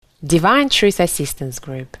Divine Truth Assistance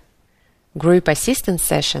Group. Group assistance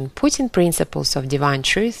session putting principles of divine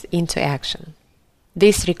truth into action.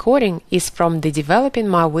 This recording is from the Developing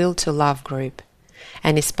My Will to Love group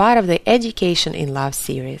and is part of the Education in Love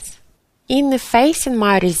series. In the Facing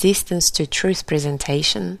My Resistance to Truth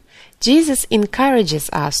presentation, Jesus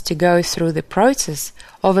encourages us to go through the process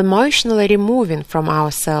of emotionally removing from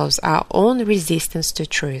ourselves our own resistance to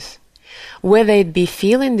truth, whether it be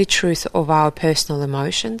feeling the truth of our personal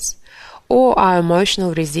emotions or our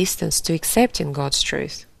emotional resistance to accepting God's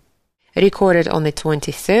truth. Recorded on the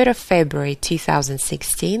 23rd of February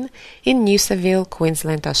 2016 in Noosaville,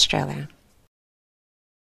 Queensland, Australia.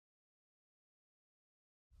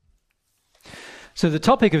 So the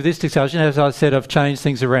topic of this discussion, as I said, I've changed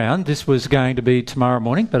things around. This was going to be tomorrow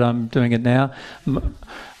morning, but I'm doing it now.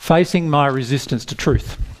 Facing my resistance to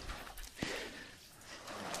truth.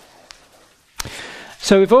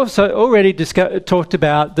 So we've also already talked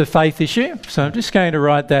about the faith issue. So I'm just going to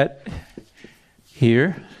write that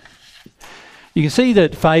here. You can see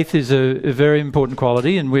that faith is a very important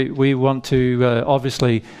quality, and we want to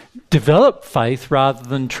obviously develop faith rather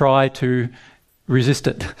than try to resist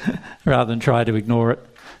it, rather than try to ignore it.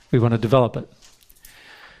 We want to develop it.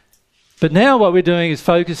 But now what we're doing is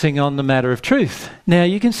focusing on the matter of truth. Now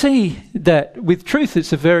you can see that with truth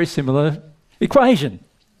it's a very similar equation.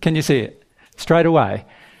 Can you see it? Straight away.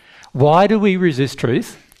 Why do we resist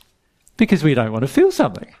truth? Because we don't want to feel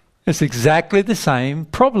something. It's exactly the same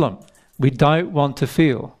problem. We don't want to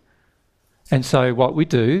feel. And so what we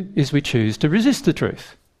do is we choose to resist the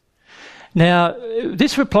truth. Now,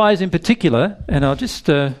 this applies in particular, and I'll just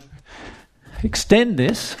extend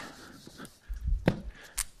this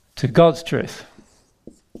to God's truth.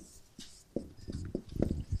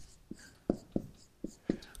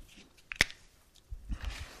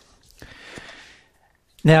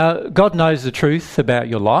 Now, God knows the truth about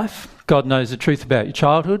your life. God knows the truth about your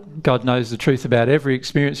childhood. God knows the truth about every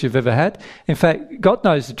experience you've ever had. In fact, God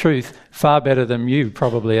knows the truth far better than you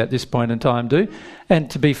probably at this point in time do.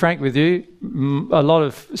 And to be frank with you, a lot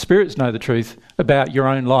of spirits know the truth about your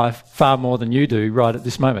own life far more than you do right at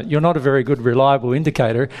this moment. You're not a very good, reliable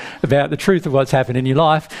indicator about the truth of what's happened in your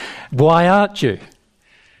life. Why aren't you?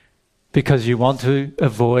 Because you want to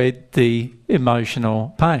avoid the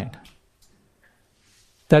emotional pain.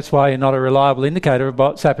 That's why you're not a reliable indicator of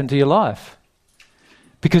what's happened to your life.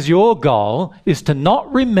 Because your goal is to not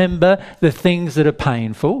remember the things that are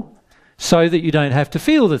painful so that you don't have to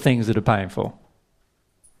feel the things that are painful.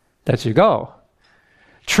 That's your goal.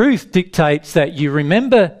 Truth dictates that you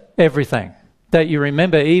remember everything, that you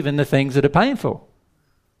remember even the things that are painful.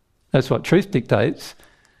 That's what truth dictates.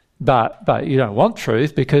 But you don't want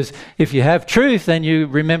truth, because if you have truth, then you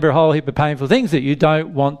remember a whole heap of painful things that you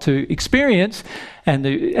don't want to experience, and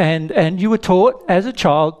you were taught as a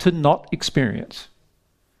child to not experience.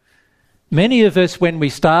 Many of us, when we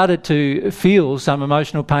started to feel some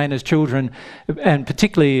emotional pain as children, and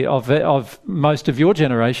particularly of most of your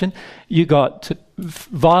generation, you got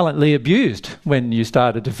violently abused when you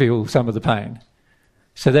started to feel some of the pain.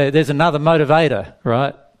 So there's another motivator,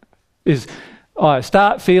 right? I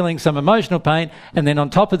start feeling some emotional pain, and then on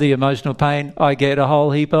top of the emotional pain, I get a whole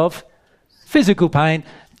heap of physical pain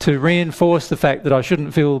to reinforce the fact that I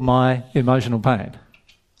shouldn't feel my emotional pain.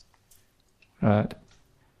 Right.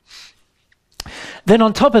 Then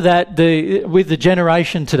on top of that, with the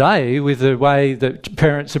generation today, with the way that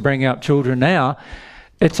parents are bringing up children now,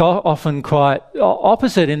 it's often quite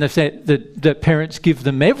opposite in the sense that parents give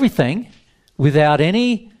them everything without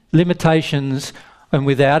any limitations and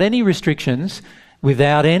without any restrictions,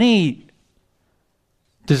 without any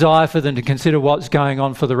desire for them to consider what's going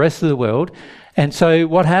on for the rest of the world. And so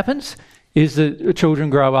what happens is that children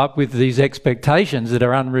grow up with these expectations that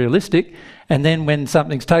are unrealistic, and then when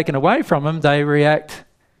something's taken away from them, they react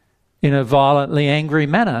in a violently angry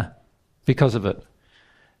manner because of it.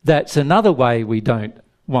 That's another way we don't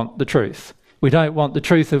want the truth. We don't want the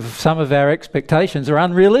truth of some of our expectations are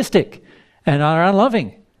unrealistic and are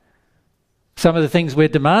unloving. Some of the things we're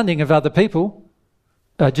demanding of other people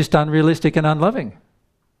are just unrealistic and unloving.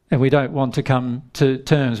 And we don't want to come to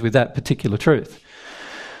terms with that particular truth.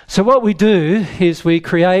 So what we do is we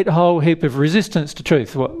create a whole heap of resistance to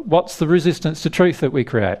truth. What's the resistance to truth that we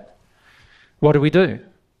create? What do?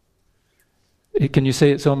 Can you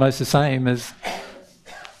see it's almost the same as...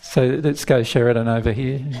 So let's go Sheridan over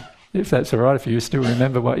here, if that's all right, if you still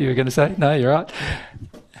remember what you were going to say. No, you're right.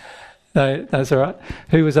 No, that's all right.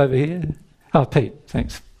 Who was over here? Oh, Pete,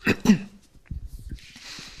 thanks.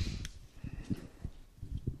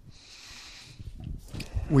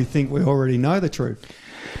 We think we already know the truth.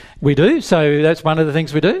 We do, so that's one of the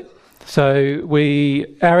things we do. So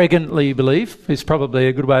we arrogantly believe, is probably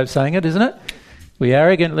a good way of saying it, isn't it? We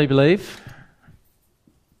arrogantly believe.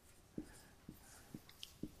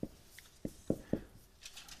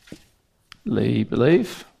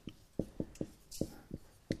 Believe.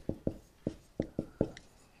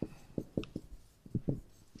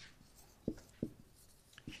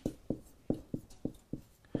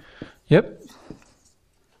 Yep.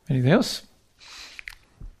 Anything else?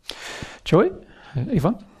 Joy?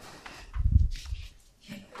 Yvonne?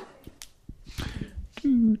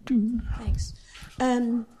 Thanks.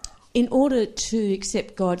 In order to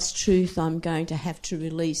accept God's truth, I'm going to have to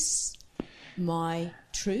release my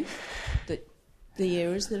truth, the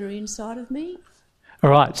errors that are inside of me. All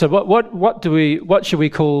right. So what should we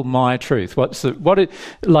call my truth?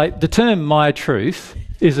 The term my truth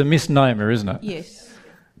is a misnomer, isn't it? Yes.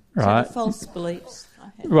 Right. So the false beliefs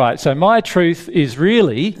I have. Right. So my truth is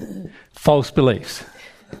really false beliefs.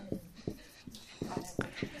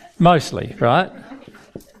 Mostly, right?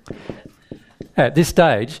 At this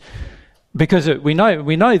stage, because we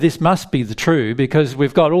know this must be the true, because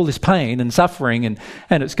we've got all this pain and suffering and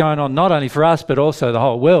it's going on not only for us but also the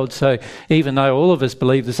whole world. So even though all of us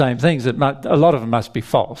believe the same things, a lot of them must be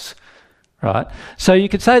false, right? So you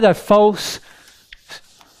could say they're false.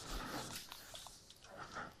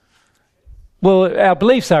 Well, our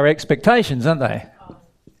beliefs are expectations, aren't they?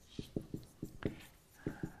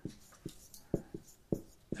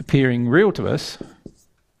 Appearing real to us.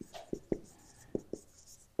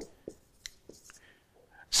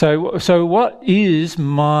 So what is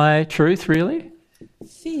my truth really?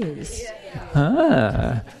 Fears.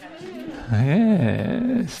 Ah,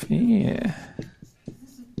 yes, fear.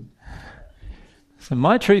 So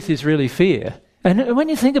my truth is really fear. And when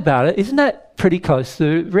you think about it, isn't that pretty close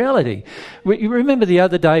to reality? You remember the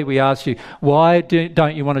other day we asked you, why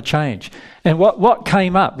don't you want to change? And what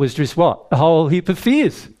came up was just what? A whole heap of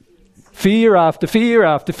fears. Fear after fear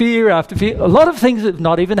after fear after fear. A lot of things that have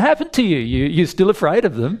not even happened to you. You're still afraid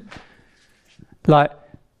of them. Like,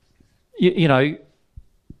 you know,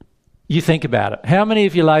 you think about it. How many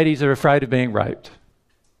of you ladies are afraid of being raped?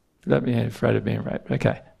 Let me afraid of being raped.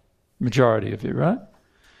 Okay. Majority of you, right?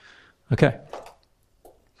 Okay.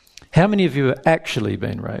 How many of you have actually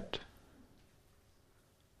been raped?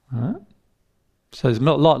 All right. So there's a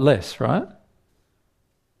lot less, right?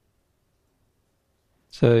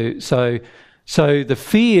 So the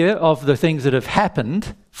fear of the things that have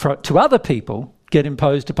happened to other people get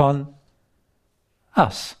imposed upon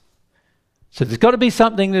us. So there's got to be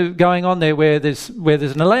something going on there where there's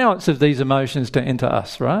an allowance of these emotions to enter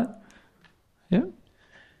us, right? Yeah.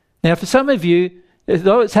 Now, for some of you,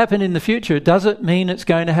 though it's happened in the future, does it mean it's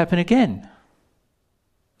going to happen again?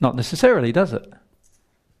 Not necessarily, does it?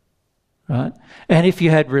 Right? And if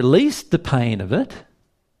you had released the pain of it,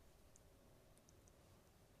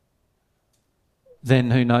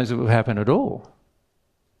 then who knows if it will happen at all?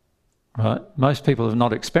 Right? Most people have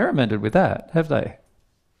not experimented with that, have they?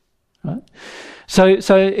 Right? So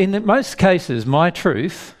in most cases, my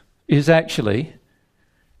truth is actually,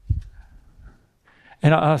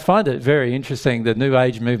 and I find it very interesting, the New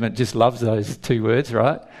Age movement just loves those two words,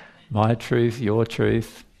 right? My truth, your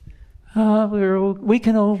truth. We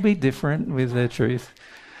can all be different with their truth.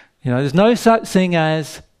 You know, there's no such thing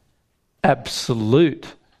as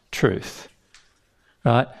absolute truth.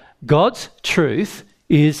 Right? God's truth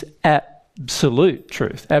is absolute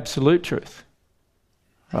truth.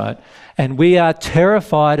 Right? And we are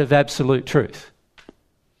terrified of absolute truth.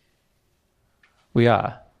 We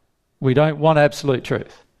are. We don't want absolute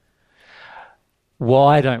truth.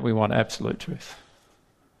 Why don't we want absolute truth?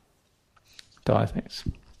 Di, thanks.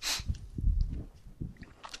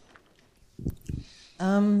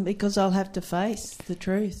 Because I'll have to face the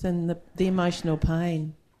truth and the emotional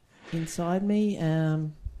pain inside me. Yeah.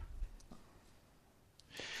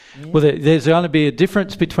 Well, there's going to be a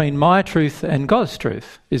difference between my truth and God's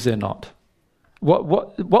truth, is there not?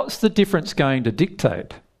 What's the difference going to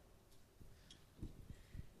dictate?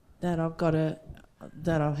 That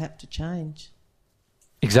I'll have to change.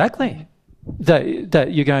 Exactly. That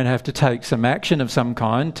you're going to have to take some action of some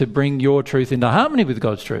kind to bring your truth into harmony with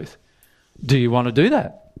God's truth. Do you want to do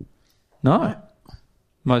that? No.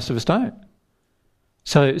 Most of us don't.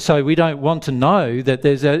 So we don't want to know that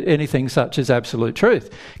there's anything such as absolute truth.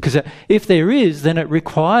 Because if there is, then it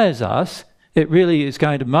requires us, it really is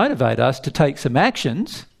going to motivate us to take some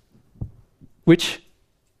actions which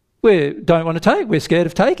we don't want to take. We're scared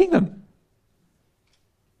of taking them.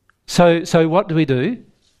 So what do?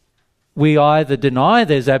 We either deny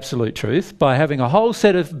there's absolute truth by having a whole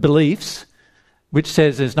set of beliefs which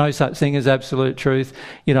says there's no such thing as absolute truth.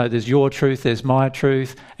 You know, there's your truth, there's my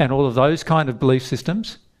truth, and all of those kind of belief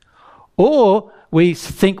systems. Or we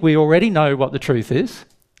think we already know what the truth is.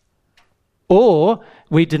 Or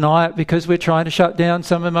we deny it because we're trying to shut down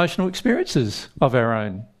some emotional experiences of our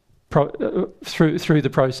own through the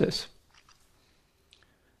process.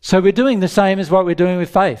 So we're doing the same as what we're doing with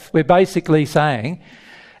faith. We're basically saying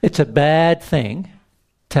it's a bad thing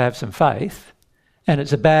to have some faith, and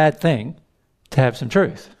it's a bad thing to have some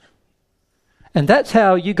truth. And that's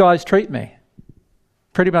how you guys treat me,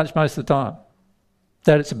 pretty much most of the time,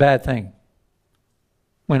 that it's a bad thing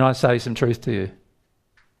when I say some truth to you.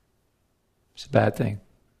 It's a bad thing.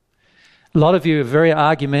 A lot of you are very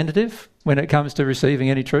argumentative when it comes to receiving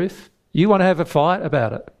any truth. You want to have a fight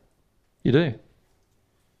about it. You do.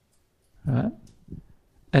 Right?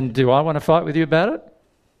 And do I want to fight with you about it?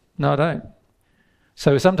 No, I don't.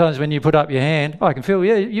 So sometimes when you put up your hand, I can feel,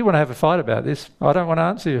 yeah, you want to have a fight about this. I don't want to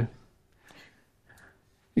answer you.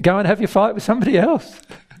 You go and have your fight with somebody else.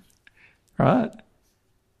 Right?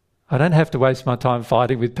 I don't have to waste my time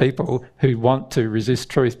fighting with people who want to resist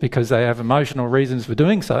truth because they have emotional reasons for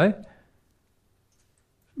doing so.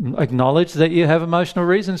 Acknowledge that you have emotional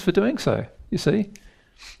reasons for doing so, you see.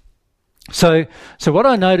 So what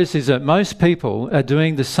I notice is that most people are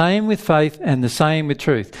doing the same with faith and the same with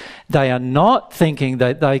truth. They are not thinking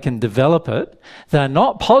that they can develop it. They're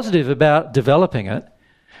not positive about developing it.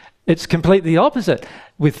 It's completely the opposite.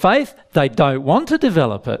 With faith, they don't want to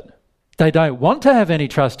develop it. They don't want to have any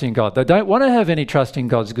trust in God. They don't want to have any trust in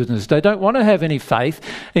God's goodness. They don't want to have any faith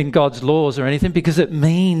in God's laws or anything because it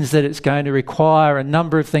means that it's going to require a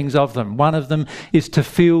number of things of them. One of them is to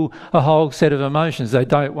feel a whole set of emotions they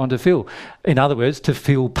don't want to feel. In other words, to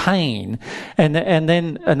feel pain. And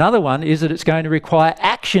then another one is that it's going to require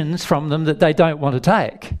actions from them that they don't want to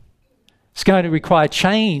take. It's going to require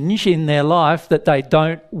change in their life that they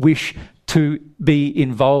don't wish to be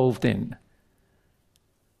involved in.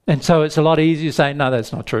 And so it's a lot easier to say, no,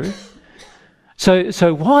 that's not true.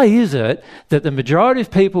 So why is it that the majority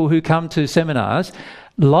of people who come to seminars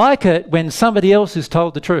like it when somebody else is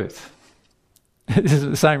told the truth? This is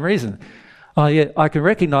the same reason. Oh, yeah, I can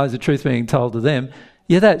recognise the truth being told to them.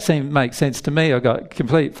 Yeah, that makes sense to me. I've got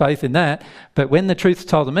complete faith in that. But when the truth's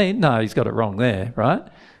told to me, no, he's got it wrong there, right?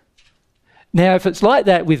 Now, if it's like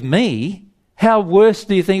that with me, how worse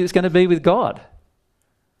do you think it's going to be with God?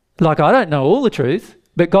 Like, I don't know all the truth.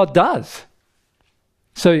 But God does.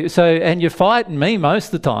 So, and you're fighting me most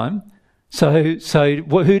of the time. So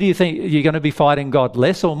who do you think you're going to be fighting God,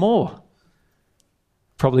 less or more?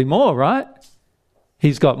 Probably more, right?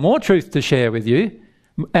 He's got more truth to share with you,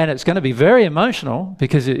 and it's going to be very emotional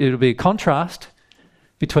because it'll be a contrast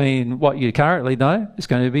between what you currently know. It's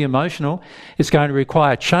going to be emotional. It's going to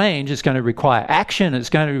require change. It's going to require action.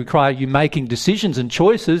 It's going to require you making decisions and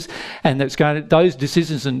choices, and those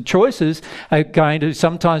decisions and choices are going to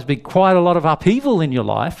sometimes be quite a lot of upheaval in your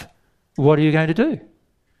life. What are you going to do?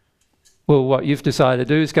 Well, what you've decided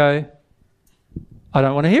to do is go, I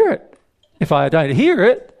don't want to hear it. If I don't hear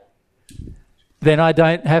it, then I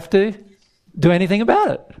don't have to do anything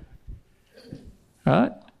about it.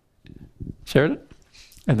 Right? Sheridan?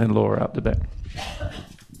 And then Laura up the back.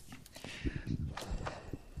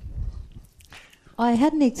 I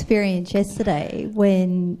had an experience yesterday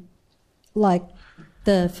when, like,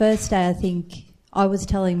 the first day I think I was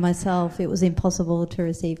telling myself it was impossible to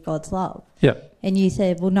receive God's love. Yeah. And you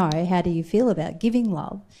said, well, no, how do you feel about giving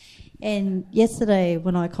love? And yesterday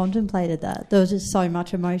when I contemplated that, there was just so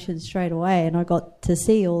much emotion straight away and I got to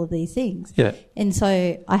see all of these things. Yeah. And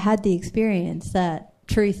so I had the experience that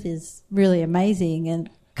truth is really amazing and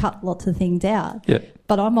cut lots of things out. Yeah.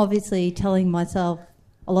 But I'm obviously telling myself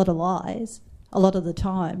a lot of lies a lot of the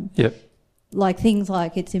time. Yeah. Like things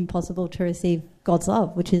like it's impossible to receive God's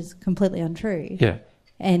love, which is completely untrue. Yeah.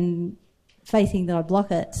 And facing that I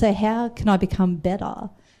block it. So how can I become better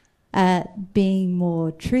at being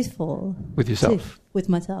more truthful with yourself? With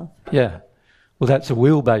myself. Yeah. Well, that's a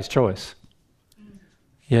will-based choice.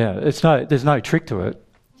 Yeah. There's no trick to it.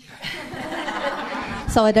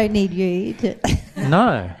 So I don't need you to...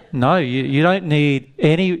 No, you don't need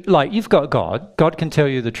any... Like, you've got God. God can tell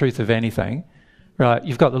you the truth of anything, right?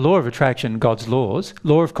 You've got the law of attraction, God's laws,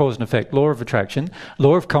 law of cause and effect, law of attraction,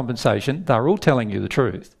 law of compensation. They're all telling you the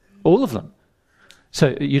truth, all of them.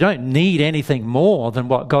 So you don't need anything more than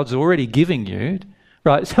what God's already giving you,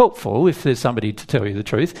 right? It's helpful if there's somebody to tell you the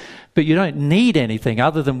truth, but you don't need anything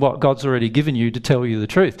other than what God's already given you to tell you the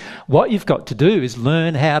truth. What you've got to do is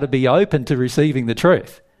learn how to be open to receiving the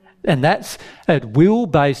truth. And that's a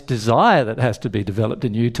will-based desire that has to be developed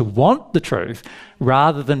in you to want the truth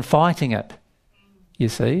rather than fighting it, you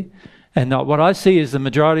see. And what I see is the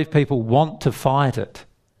majority of people want to fight it.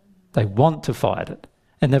 They want to fight it.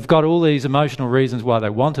 And they've got all these emotional reasons why they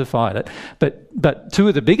want to fight it. But two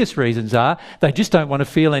of the biggest reasons are they just don't want to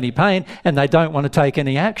feel any pain and they don't want to take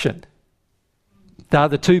any action. They are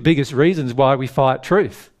the two biggest reasons why we fight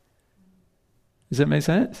truth. Does that make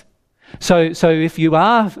sense? So if you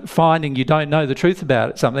are finding you don't know the truth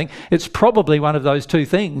about something, it's probably one of those two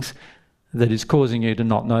things that is causing you to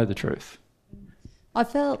not know the truth. I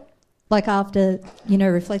felt like after,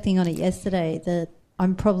 reflecting on it yesterday, that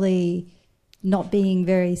I'm probably not being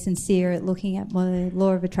very sincere at looking at my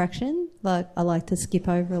law of attraction. Like, I like to skip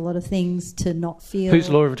over a lot of things to not feel... Whose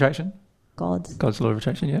law of attraction? God's. God's law of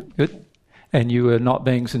attraction, yeah, good. And you are not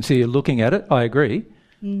being sincere looking at it, I agree.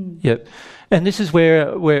 Yep. And this is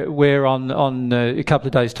where we're on a couple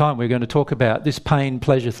of days' time, we're going to talk about this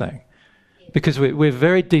pain-pleasure thing. Because we're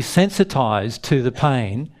very desensitised to the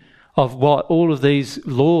pain of what all of these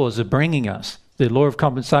laws are bringing us. The law of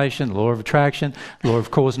compensation, the law of attraction, law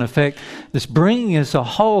of cause and effect. This bringing us a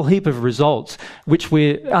whole heap of results which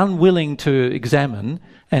we're unwilling to examine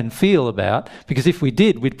and feel about, because if we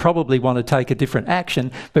did, we'd probably want to take a different action,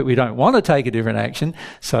 but we don't want to take a different action,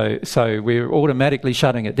 so we're automatically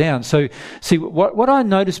shutting it down. So, see, what I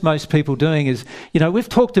notice most people doing is, we've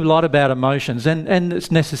talked a lot about emotions, and it's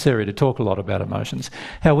necessary to talk a lot about emotions.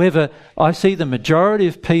 However, I see the majority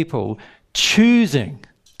of people choosing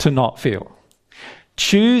to not feel,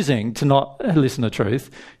 choosing to not listen to truth,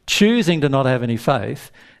 choosing to not have any faith,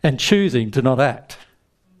 and choosing to not act.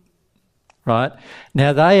 Right?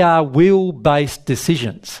 Now, they are will-based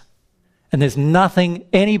decisions, and there's nothing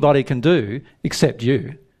anybody can do except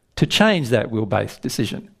you to change that will-based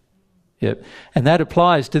decision. Yep. And that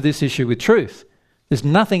applies to this issue with truth. There's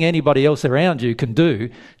nothing anybody else around you can do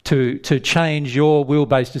to change your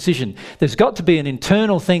will-based decision. There's got to be an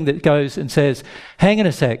internal thing that goes and says, hang on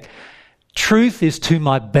a sec, truth is to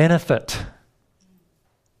my benefit.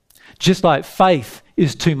 Just like faith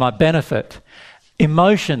is to my benefit.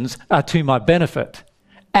 Emotions are to my benefit.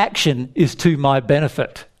 Action is to my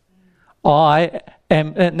benefit. I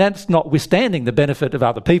am, and that's notwithstanding the benefit of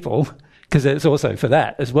other people, because it's also for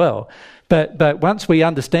that as well. But once we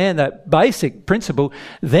understand that basic principle,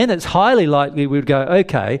 then it's highly likely we'd go,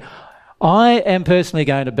 okay, I am personally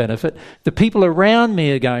going to benefit. The people around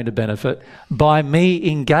me are going to benefit by me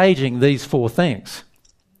engaging these four things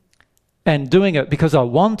and doing it because I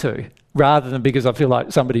want to, rather than because I feel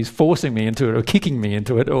like somebody's forcing me into it or kicking me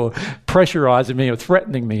into it or pressurising me or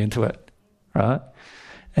threatening me into it, right?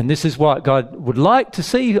 And this is what God would like to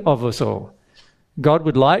see of us all. God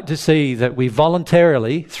would like to see that we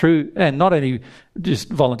voluntarily, through, and not only just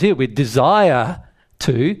volunteer, we desire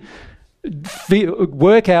to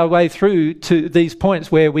work our way through to these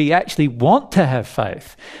points where we actually want to have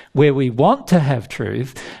faith, where we want to have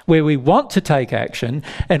truth, where we want to take action,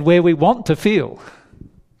 and where we want to feel.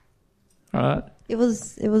 Right? It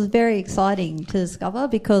was very exciting to discover,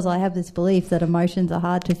 because I have this belief that emotions are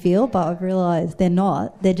hard to feel, but I've realised they're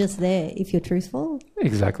not. They're just there if you're truthful.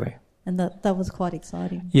 Exactly. And that was quite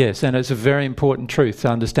exciting. Yes, and it's a very important truth to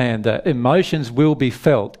understand that emotions will be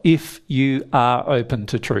felt if you are open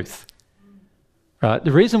to truth. Right.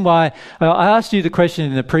 The reason why I asked you the question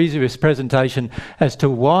in the previous presentation as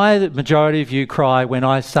to why the majority of you cry when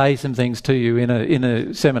I say some things to you in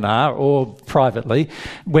a seminar or privately,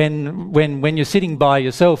 when you're sitting by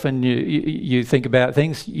yourself and you think about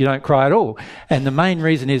things, you don't cry at all. And the main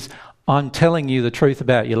reason is I'm telling you the truth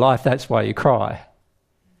about your life. That's why you cry.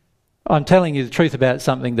 I'm telling you the truth about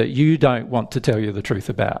something that you don't want to tell you the truth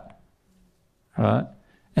about. Right?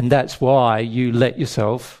 And that's why you let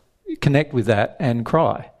yourself connect with that and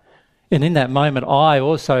cry. And in that moment, I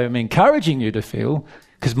also am encouraging you to feel,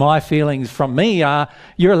 because my feelings from me are,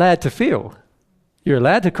 you're allowed to feel. You're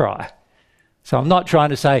allowed to cry. So I'm not trying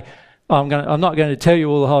to say, I'm not going to tell you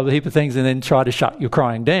all a whole heap of things and then try to shut your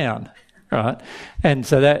crying down. Right? And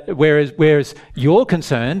so that, whereas you're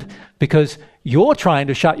concerned because you're trying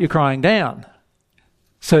to shut your crying down.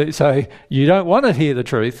 So you don't want to hear the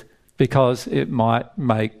truth because it might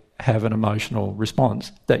have an emotional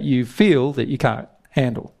response that you feel that you can't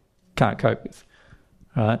handle, can't cope with.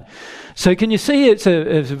 Right? So can you see it's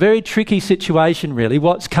a very tricky situation, really.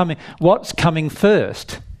 What's coming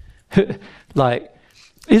first? Like,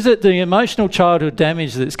 is it the emotional childhood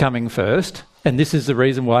damage that's coming first, and this is the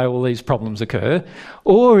reason why all these problems occur,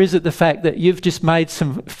 or is it the fact that you've just made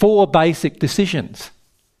 4 basic decisions?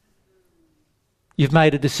 You've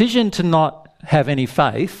made a decision to not have any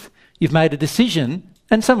faith. You've made a decision.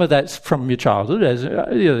 And some of that's from your childhood,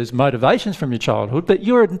 there's motivations from your childhood, but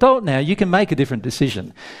you're an adult now, you can make a different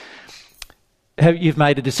decision. you've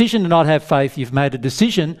made a decision to not have faith, you've made a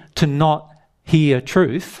decision to not hear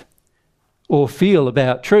truth or feel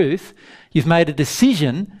about truth, you've made a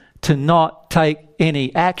decision to not take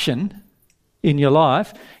any action in your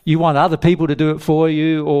life, you want other people to do it for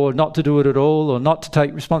you or not to do it at all or not to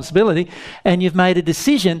take responsibility, and you've made a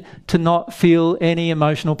decision to not feel any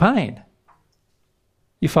emotional pain.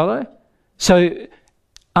 You follow? So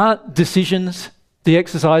aren't decisions the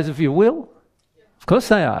exercise of your will? Of course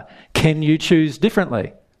they are. Can you choose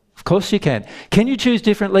differently? Of course you can. Can you choose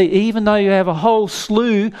differently even though you have a whole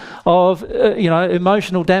slew of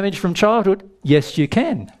emotional damage from childhood? Yes, you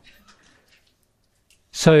can.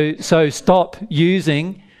 So stop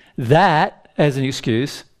using that as an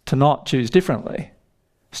excuse to not choose differently.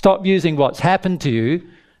 Stop using what's happened to you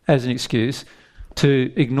as an excuse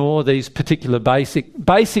to ignore these particular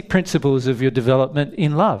basic principles of your development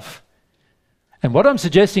in love. And what I'm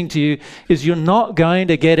suggesting to you is you're not going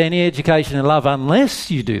to get any education in love unless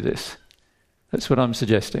you do this. That's what I'm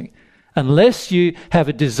suggesting. Unless you have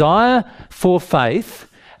a desire for faith,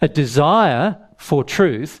 a desire for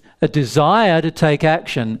truth, a desire to take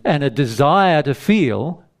action, and a desire to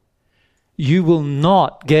feel, you will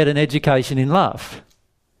not get an education in love.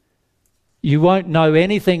 You won't know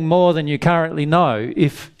anything more than you currently know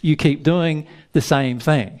if you keep doing the same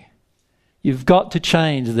thing. You've got to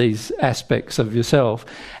change these aspects of yourself,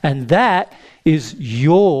 and that is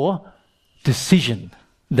your decision.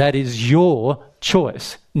 That is your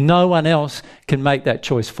choice. No one else can make that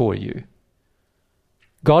choice for you.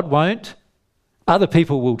 God won't. Other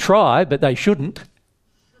people will try, but they shouldn't.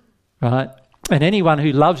 Right? And anyone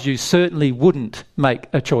who loves you certainly wouldn't make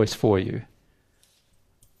a choice for you.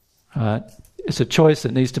 Right? It's a choice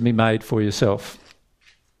that needs to be made for yourself.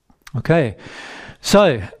 Okay.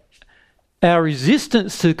 So, our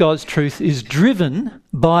resistance to God's truth is driven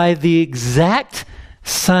by the exact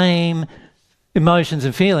same emotions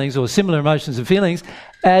and feelings, or similar emotions and feelings,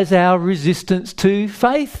 as our resistance to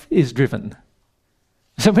faith is driven.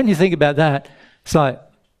 So when you think about that, it's like,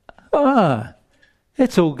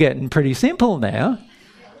 it's all getting pretty simple now.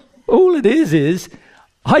 All it is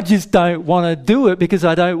I just don't want to do it because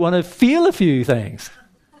I don't want to feel a few things,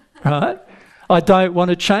 right? I don't want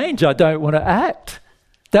to change. I don't want to act.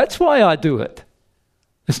 That's why I do it.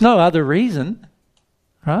 There's no other reason,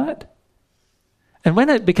 right? And when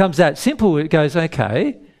it becomes that simple, it goes,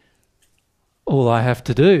 okay, all I have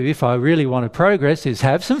to do if I really want to progress is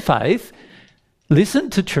have some faith,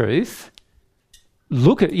 listen to truth,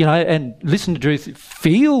 look at, and listen to truth,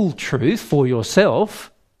 feel truth for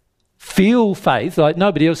yourself, feel faith, like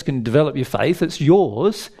nobody else can develop your faith, it's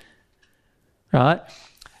yours, right?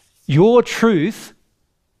 Your truth,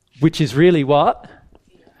 which is really what?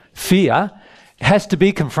 Fear, has to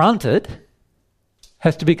be confronted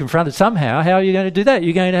somehow. How are you going to do that?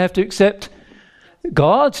 You're going to have to accept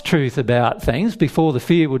God's truth about things before the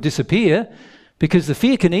fear will disappear, because the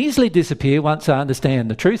fear can easily disappear once I understand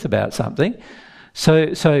the truth about something.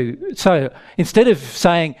 So instead of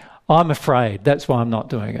saying, I'm afraid, that's why I'm not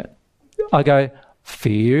doing it, I go,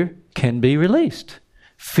 fear can be released.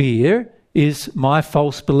 Fear is my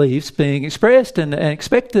false beliefs being expressed and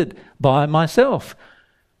expected by myself.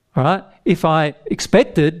 All right? If I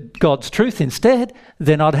expected God's truth instead,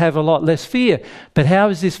 then I'd have a lot less fear. But how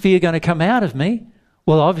is this fear going to come out of me?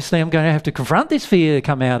 Well, obviously I'm going to have to confront this fear to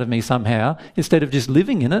come out of me somehow instead of just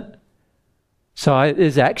living in it. So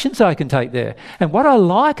there's actions I can take there. And what I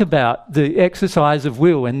like about the exercise of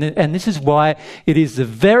will, and this is why it is the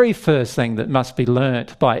very first thing that must be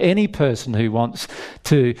learnt by any person who wants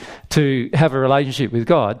to have a relationship with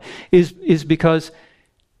God, is because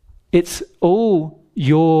it's all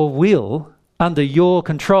your will under your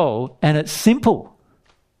control, and it's simple.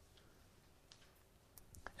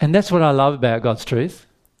 And that's what I love about God's truth.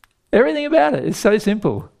 Everything about it is so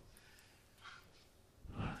simple.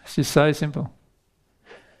 It's just so simple.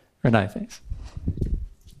 Renee, thanks.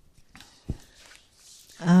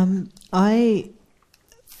 I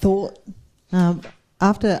thought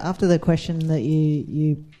after the question that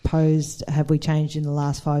you posed, have we changed in the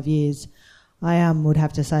last 5 years? I would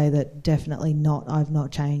have to say that definitely not. I've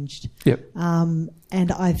not changed. Yep. And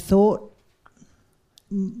I thought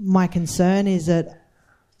my concern is that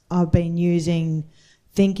I've been using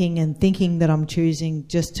thinking that I'm choosing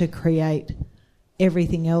just to create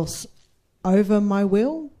everything else over my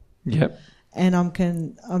will. Yep. And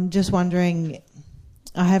I'm just wondering,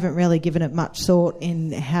 I haven't really given it much thought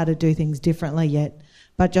in how to do things differently yet,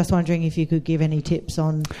 but just wondering if you could give any tips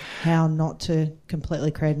on how not to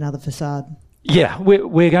completely create another facade. Yeah,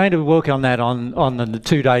 we're going to work on that on the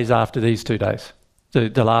 2 days after these 2 days,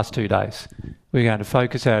 the last 2 days. We're going to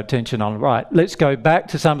focus our attention on, right, let's go back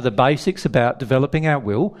to some of the basics about developing our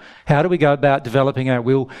will. How do we go about developing our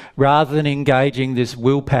will rather than engaging this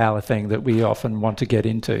willpower thing that we often want to get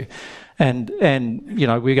into? And you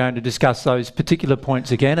know, we're going to discuss those particular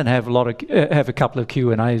points again and have a couple of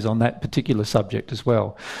Q&As on that particular subject as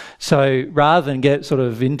well. So rather than get sort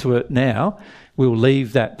of into it now, we'll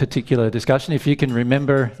leave that particular discussion. If you can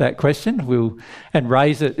remember that question, and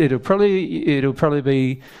raise it. It'll probably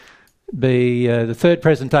be the third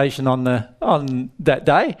presentation on that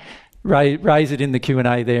day. Raise it in the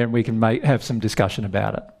Q&A there, and we can have some discussion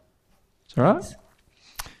about it. Is that all right? Is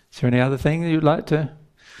there any other thing that you'd like to?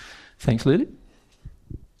 Thanks, Lily.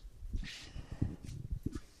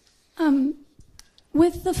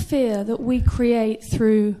 With the fear that we create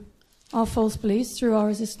through our false beliefs, through our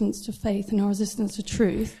resistance to faith and our resistance to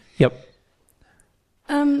truth. Yep.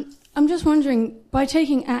 I'm just wondering, by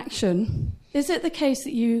taking action, is it the case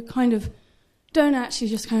that you kind of don't actually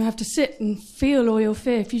just kind of have to sit and feel all your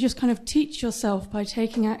fear? If you just kind of teach yourself by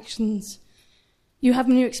taking actions, you have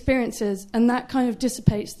new experiences, and that kind of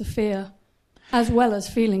dissipates the fear as well as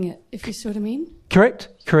feeling it, if you see what I mean? Correct,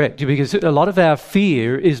 because a lot of our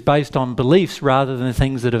fear is based on beliefs rather than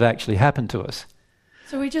things that have actually happened to us.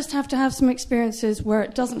 So we just have to have some experiences where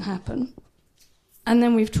it doesn't happen, and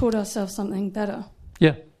then we've taught ourselves something better.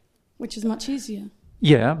 Yeah. Which is much easier.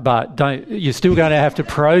 Yeah, but you're still going to have to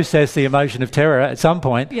process the emotion of terror at some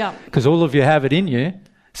point. Yeah. Because all of you have it in you.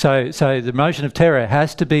 So the emotion of terror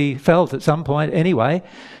has to be felt at some point anyway.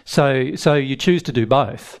 So you choose to do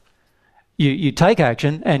both. You take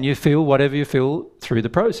action and you feel whatever you feel through the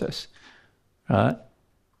process, right?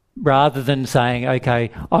 Rather than saying, okay,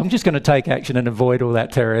 I'm just going to take action and avoid all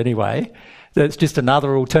that terror anyway. That's just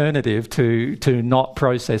another alternative to not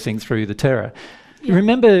processing through the terror. Yeah.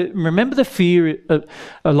 Remember the fear.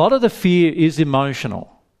 A lot of the fear is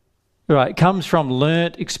emotional, right? It comes from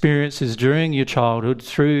learnt experiences during your childhood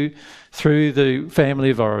through the family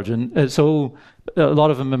of origin. It's all a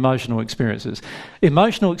lot of them emotional experiences.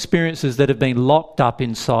 Emotional experiences that have been locked up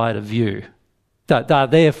inside of you.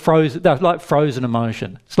 They're frozen. They're like frozen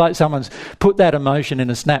emotion. It's like someone's put that emotion in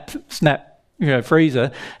a snap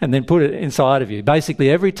freezer and then put it inside of you. Basically,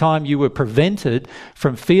 every time you were prevented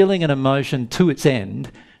from feeling an emotion to its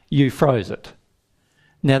end, you froze it.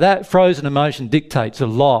 Now, that frozen emotion dictates a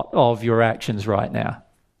lot of your actions right now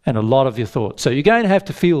and a lot of your thoughts. So you're going to have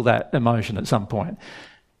to feel that emotion at some point,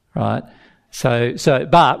 right?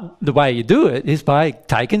 But the way you do it is by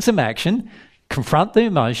taking some action, confront the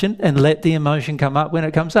emotion, and let the emotion come up when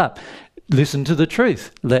it comes up. Listen to the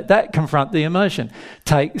truth. Let that confront the emotion.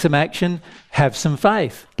 Take some action. Have some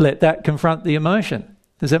faith. Let that confront the emotion.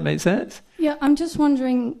 Does that make sense? Yeah, I'm just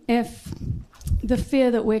wondering if the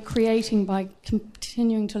fear that we're creating by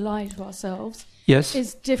continuing to lie to ourselves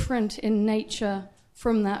is different in nature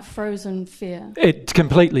from that frozen fear. It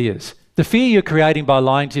completely is. The fear you're creating by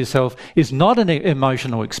lying to yourself is not an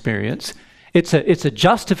emotional experience. It's a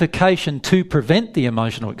justification to prevent the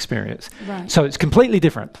emotional experience. Right. So it's completely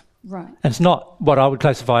different. Right. And it's not what I would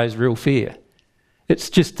classify as real fear. It's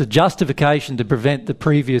just the justification to prevent the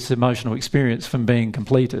previous emotional experience from being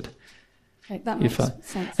completed. Okay, that makes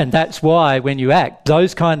sense. And that's why when you act,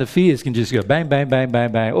 those kind of fears can just go bang, bang, bang,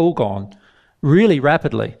 bang, bang, all gone really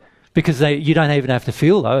rapidly because you don't even have to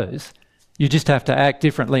feel those. You just have to act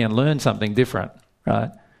differently and learn something different,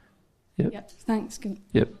 right? Yep. Thanks. Good.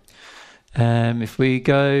 Yep. If we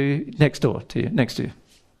go next to you.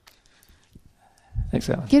 Thanks,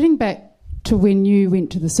 Alan. Getting back to when you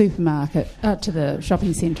went to the supermarket, to the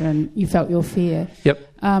shopping centre and you felt your fear. Yep.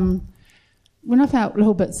 When I felt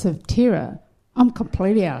little bits of terror, I'm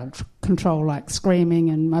completely out of control, like screaming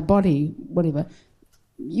and my body, whatever.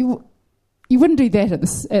 You wouldn't do that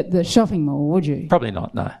at the shopping mall, would you? Probably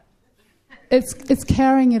not, no. It's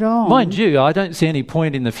carrying it on. Mind you, I don't see any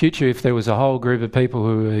point in the future if there was a whole group of people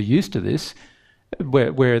who are used to this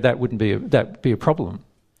where that wouldn't be a problem.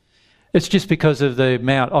 It's just because of the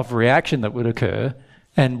amount of reaction that would occur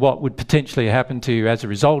and what would potentially happen to you as a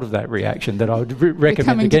result of that reaction that I would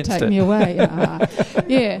recommend against it. You're coming to take me away.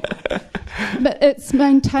 Yeah. But it's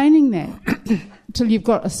maintaining that till you've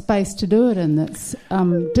got a space to do it in that's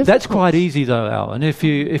difficult. That's quite easy though, Alan. If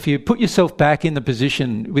you put yourself back in the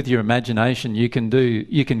position with your imagination, you can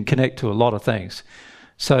connect to a lot of things.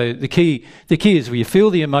 So the key is when you feel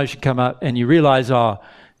the emotion come up and you realise,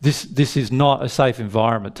 this is not a safe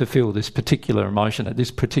environment to feel this particular emotion at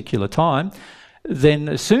this particular time, then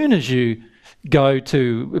as soon as you go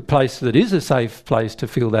to a place that is a safe place to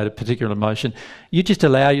feel that particular emotion, you just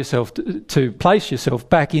allow yourself to place yourself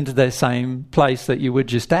back into that same place that you were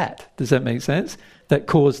just at. Does that make sense? that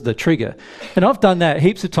cause the trigger. And I've done that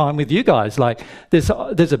heaps of time with you guys. Like there's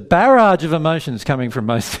a barrage of emotions coming from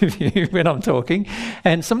most of you when I'm talking.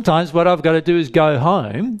 And sometimes what I've got to do is go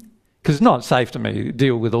home, because it's not safe to me to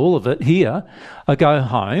deal with all of it here. I go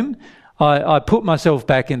home, I put myself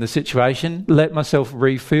back in the situation, let myself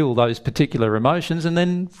re-feel those particular emotions, and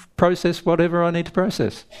then process whatever I need to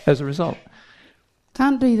process as a result.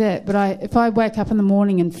 Can't do that, but if I wake up in the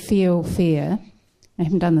morning and feel fear, I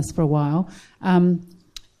haven't done this for a while, I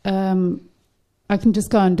can just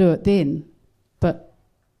go and do it then. But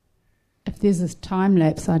if there's this time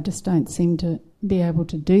lapse, I just don't seem to be able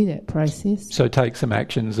to do that process. So take some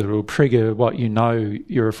actions that will trigger what you know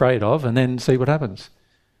you're afraid of, and then see what happens.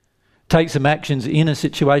 Take some actions in a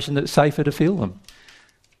situation that's safer to feel them.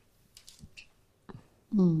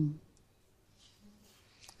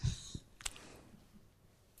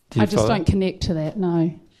 I just don't connect to that,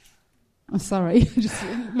 no. I'm sorry.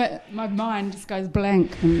 My mind just goes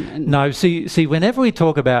blank. No, see, whenever we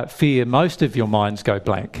talk about fear, most of your minds go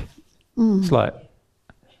blank. It's like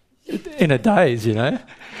in a daze, you know.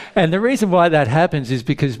 And the reason why that happens is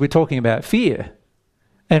because we're talking about fear.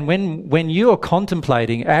 And when you're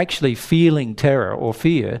contemplating actually feeling terror or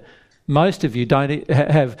fear, most of you don't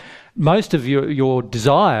have, most of your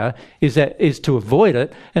desire is to avoid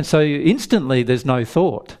it, and so instantly there's no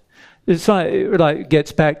thought. It's like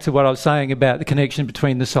gets back to what I was saying about the connection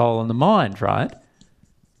between the soul and the mind, right?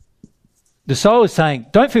 The soul is saying,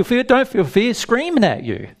 don't feel fear, screaming at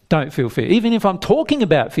you, don't feel fear. Even if I'm talking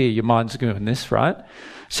about fear, your mind's doing this, right?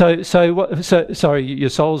 So sorry, your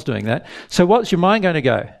soul's doing that. So what's your mind going to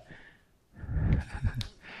go?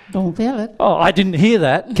 Don't feel it. Oh, I didn't hear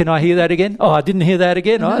that. Can I hear that again? Oh, I didn't hear that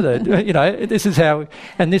again either. You know, this is how,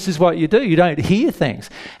 and this is what you do. You don't hear things.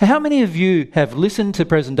 How many of you have listened to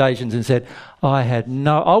presentations and said, I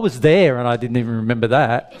was there and I didn't even remember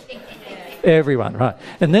that? Everyone, right.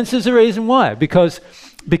 And this is the reason why. Because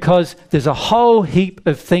there's a whole heap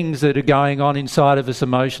of things that are going on inside of us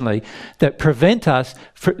emotionally that prevent us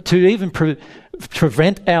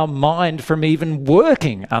prevent our mind from even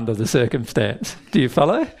working under the circumstance. Do you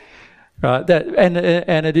follow? Right. And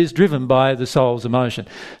it is driven by the soul's emotion.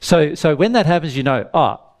 So when that happens, you know,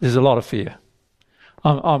 there's a lot of fear.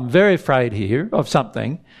 I'm very afraid here of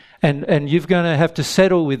something. And you're going to have to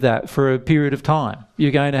settle with that for a period of time.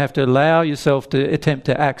 You're going to have to allow yourself to attempt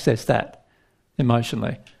to access that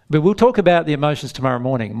emotionally. But we'll talk about the emotions tomorrow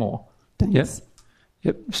morning more. Thanks.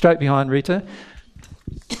 Yep. Straight behind Rita.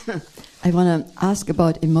 I want to ask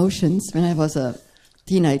about emotions. When I was a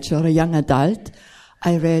teenager or a young adult,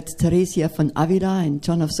 I read Teresa von Avila and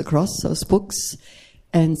John of the Cross, those books,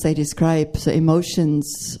 and they describe the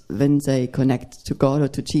emotions when they connect to God or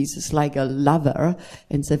to Jesus like a lover,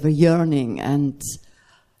 and they were yearning. And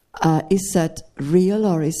is that real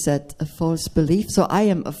or is that a false belief? So I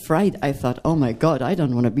am afraid. I thought, oh my God, I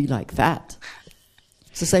don't want to be like that.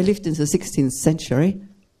 So they lived in the 16th century,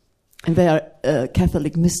 and they are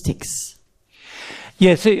Catholic mystics.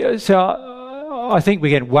 Yeah, so I think we're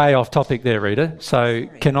getting way off topic there, Rita. So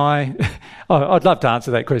can I'd love to answer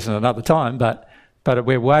that question another time, but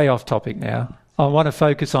we're way off topic now. I want to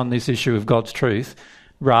focus on this issue of God's truth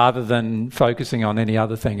rather than focusing on any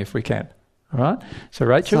other thing if we can. All right? So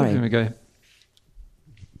Rachel, here we go.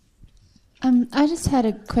 I just had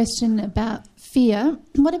a question about fear.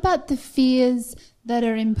 What about the fears that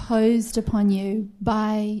are imposed upon you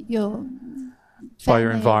by your family, by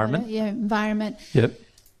your environment? Your environment. Yep.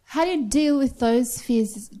 How do you deal with those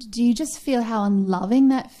fears? Do you just feel how unloving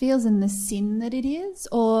that feels and the sin that it is?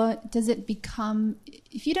 Or does it become,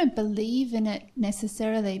 if you don't believe in it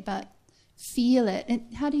necessarily, but feel it,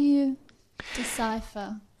 how do you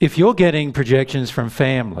decipher? If you're getting projections from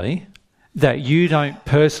family that you don't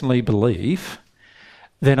personally believe,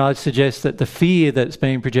 then I'd suggest that the fear that's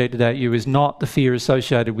being projected at you is not the fear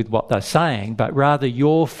associated with what they're saying, but rather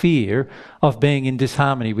your fear of being in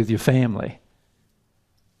disharmony with your family.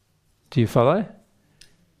 Do you follow?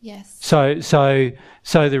 Yes. So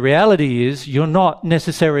the reality is you're not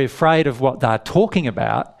necessarily afraid of what they're talking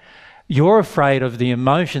about. You're afraid of the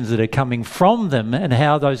emotions that are coming from them and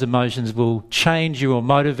how those emotions will change you or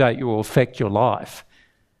motivate you or affect your life.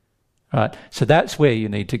 Right? So that's where you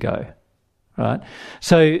need to go. Right?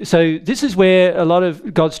 So this is where a lot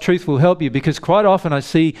of God's truth will help you, because quite often I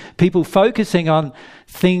see people focusing on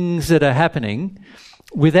things that are happening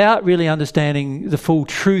without really understanding the full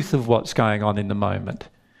truth of what's going on in the moment.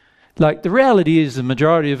 Like, the reality is the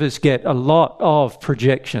majority of us get a lot of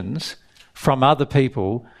projections from other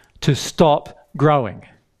people to stop growing.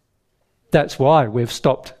 That's why we've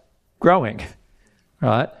stopped growing,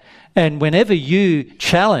 right? And whenever you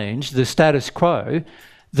challenge the status quo,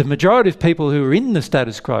 The majority of people who are in the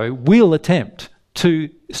status quo will attempt to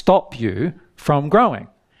stop you from growing.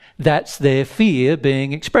 That's their fear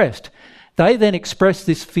being expressed. They then express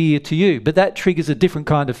this fear to you, but that triggers a different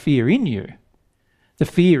kind of fear in you. The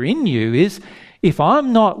fear in you is, if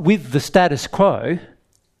I'm not with the status quo,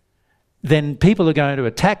 then people are going to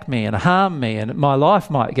attack me and harm me, and my life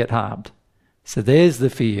might get harmed. So there's the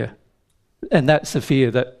fear. And that's the fear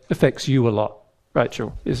that affects you a lot,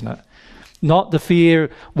 Rachel, isn't it? Not the fear,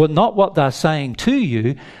 well, not what they're saying to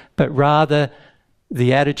you, but rather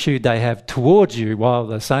the attitude they have towards you while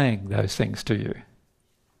they're saying those things to you.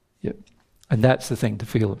 Yep. And that's the thing to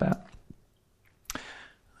feel about.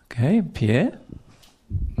 Okay, Pierre?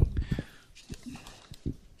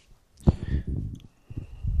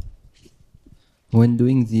 When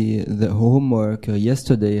doing the homework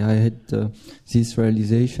yesterday, I had this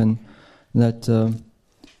realization that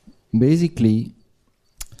basically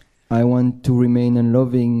I want to remain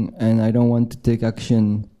unloving and I don't want to take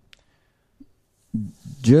action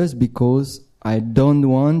just because I don't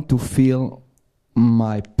want to feel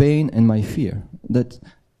my pain and my fear. That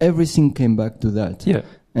everything came back to that. Yeah.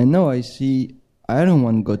 And now I see I don't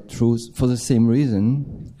want God truth for the same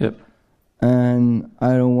reason. Yep. And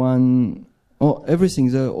I don't want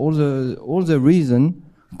everything. All the reason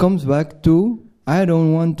comes back to I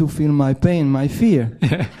don't want to feel my pain, my fear.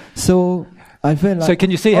 Yeah. So I felt like. So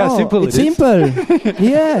can you see how simple it is? It's simple.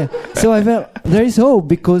 Yeah. So I felt there is hope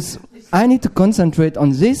because I need to concentrate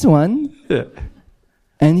on this one. Yeah.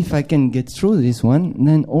 And if I can get through this one,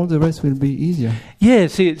 then all the rest will be easier. Yeah,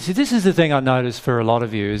 see, this is the thing I noticed for a lot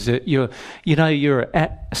of you, is that you're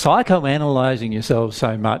psychoanalyzing yourselves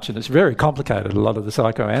so much, and it's very complicated, a lot of the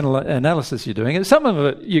psychoanalysis you're doing. And some of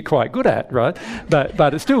it you're quite good at, right?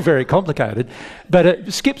 But it's still very complicated. But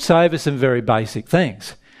it skips over some very basic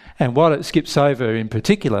things. And what it skips over in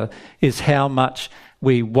particular is how much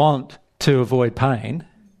we want to avoid pain,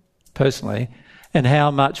 personally, and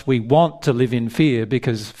how much we want to live in fear,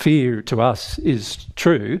 because fear to us is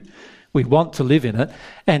true. We want to live in it.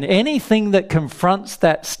 And anything that confronts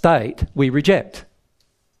that state, we reject.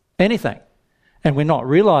 Anything. And we're not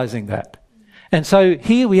realising that. And so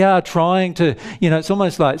here we are trying to, it's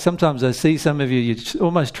almost like sometimes I see some of you, you're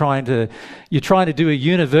almost trying to do a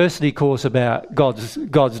university course about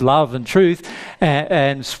God's love and truth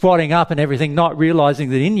and squatting up and everything, not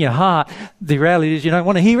realising that in your heart, the reality is you don't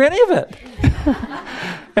want to hear any of it.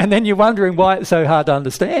 And then you're wondering why it's so hard to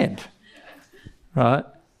understand, right?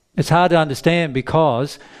 It's hard to understand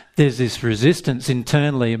because there's this resistance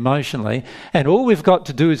internally, emotionally, and all we've got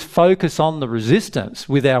to do is focus on the resistance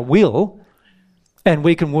with our will, and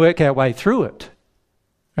we can work our way through it,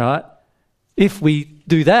 right? If we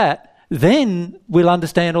do that, then we'll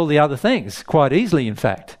understand all the other things quite easily, in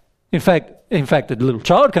fact. In fact, a little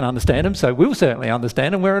child can understand them, so we'll certainly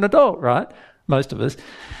understand them. We're an adult, right? Most of us.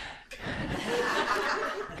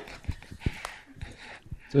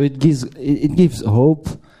 So it gives hope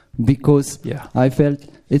because I felt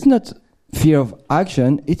it's not fear of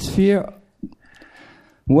action, it's fear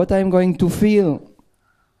what I'm going to feel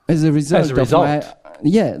as a result of my...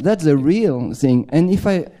 Yeah, that's the real thing. And if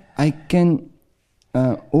I can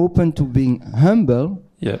open to being humble,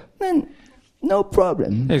 then no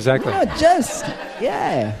problem. Exactly.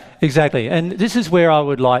 Exactly. And this is where I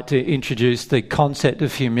would like to introduce the concept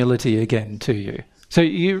of humility again to you. So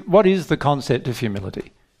what is the concept of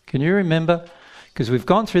humility? Can you remember? Because we've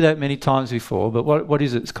gone through that many times before, but what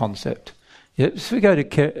is its concept? Yep, so we go to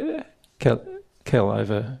Kel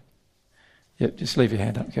over. Yep, just leave your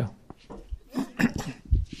hand up, Kel.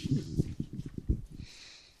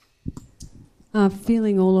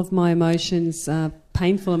 Feeling all of my emotions,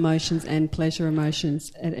 painful emotions and pleasure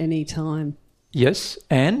emotions at any time. Yes,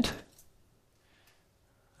 and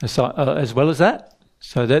as well as that?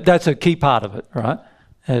 So that's a key part of it, right?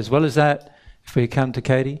 As well as that, if we come to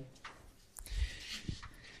Katie.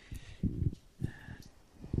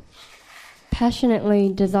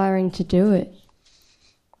 Passionately desiring to do it.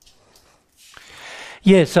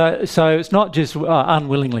 Yeah, so it's not just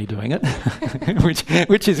unwillingly doing it,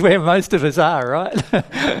 which is where most of us are, right?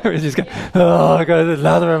 We're just going, I got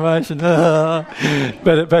another emotion,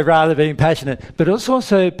 but rather being passionate. But it's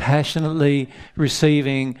also passionately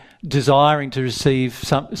desiring to receive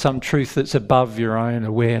some truth that's above your own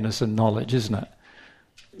awareness and knowledge, isn't it?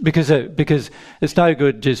 Because it's no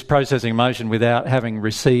good just processing emotion without having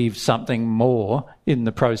received something more in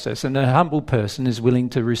the process. And a humble person is willing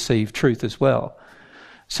to receive truth as well.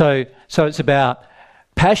 So it's about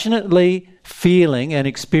passionately feeling and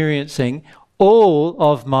experiencing all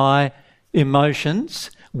of my emotions,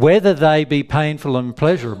 whether they be painful and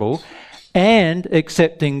pleasurable, and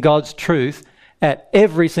accepting God's truth at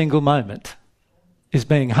every single moment is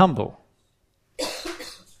being humble.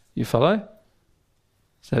 You follow?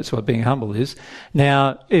 So that's what being humble is.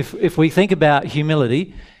 Now, if we think about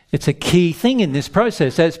humility, it's a key thing in this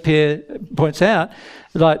process. As Pierre points out,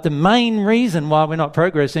 like the main reason why we're not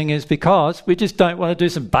progressing is because we just don't want to do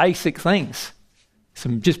some basic things.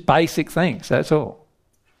 Some just basic things, that's all.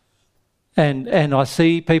 And I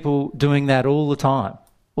see people doing that all the time,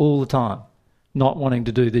 not wanting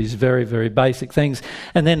to do these very, very basic things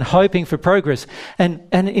and then hoping for progress. And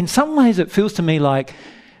in some ways it feels to me like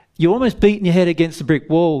you're almost beating your head against the brick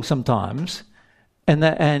wall sometimes,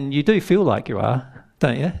 and you do feel like you are,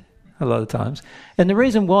 don't you? A lot of times. And the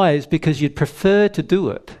reason why is because you'd prefer to do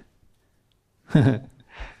it.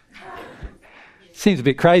 Seems a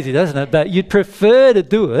bit crazy, doesn't it? But you'd prefer to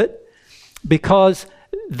do it because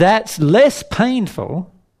that's less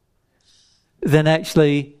painful than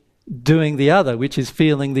actually doing the other, which is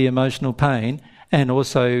feeling the emotional pain and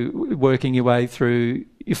also working your way through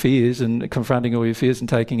your fears and confronting all your fears and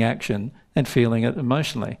taking action and feeling it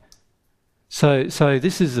emotionally. So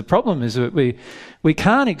this is the problem, is that we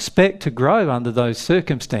can't expect to grow under those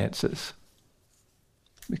circumstances.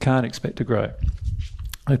 We can't expect to grow.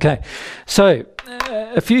 Okay, so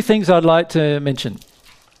a few things I'd like to mention.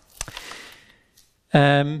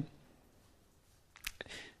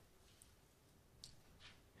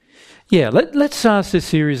 Let's ask this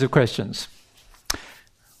series of questions.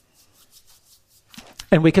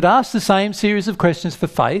 And we could ask the same series of questions for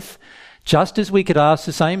faith, just as we could ask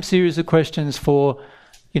the same series of questions for,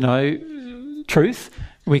 truth.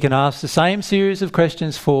 We can ask the same series of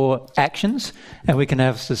questions for actions, and we can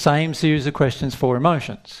ask the same series of questions for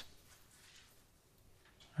emotions.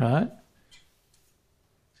 Right?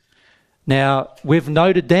 Now, we've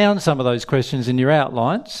noted down some of those questions in your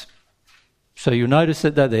outlines, so you'll notice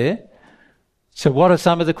that they're there. So what are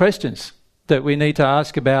some of the questions that we need to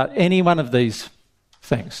ask about any one of these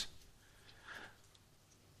things?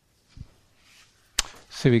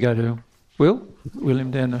 So we go to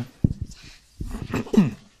William down there.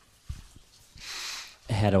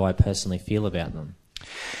 How do I personally feel about them?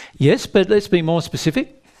 Yes, but let's be more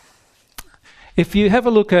specific. If you have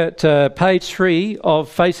a look at page 3 of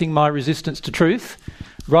Facing My Resistance to Truth,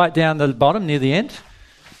 right down the bottom near the end,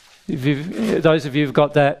 those of you who've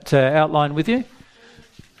got that outline with you,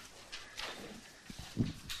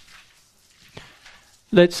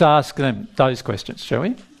 let's ask them those questions, shall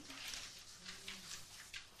we?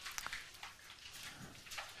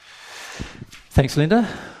 Thanks, Linda.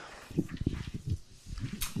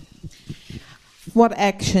 What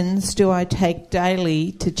actions do I take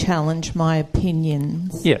daily to challenge my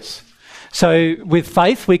opinions? Yes. So with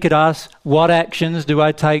faith, we could ask, what actions do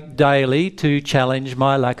I take daily to challenge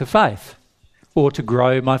my lack of faith or to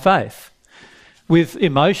grow my faith? With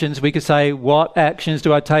emotions, we could say, what actions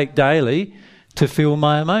do I take daily to feel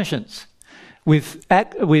my emotions? With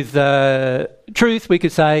truth, we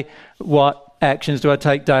could say, what actions do I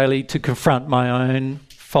take daily to confront my own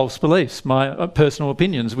false beliefs, my personal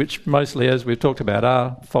opinions, which mostly, as we've talked about,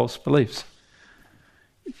 are false beliefs?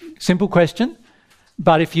 Simple question,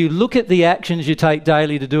 but if you look at the actions you take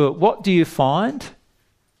daily to do it, what do you find?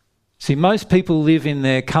 See, most people live in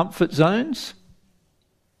their comfort zones,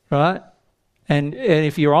 right? And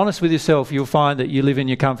if you're honest with yourself, you'll find that you live in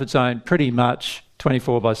your comfort zone pretty much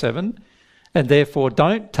 24/7, and therefore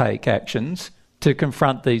don't take actions to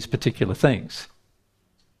confront these particular things.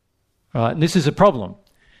 Right? And this is a problem.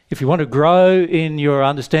 If you want to grow in your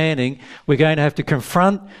understanding, we're going to have to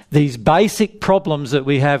confront these basic problems that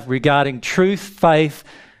we have regarding truth, faith,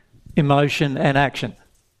 emotion and action.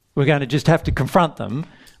 We're going to just have to confront them.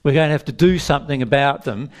 We're going to have to do something about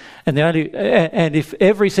them. And if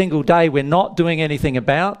every single day we're not doing anything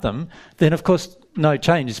about them, then of course no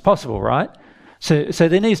change is possible, right? So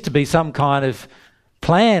there needs to be some kind of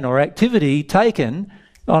plan or activity taken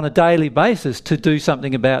on a daily basis to do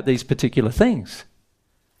something about these particular things.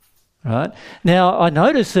 Right? Now, I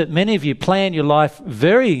notice that many of you plan your life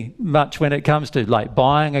very much when it comes to like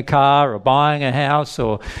buying a car or buying a house,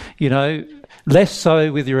 or, less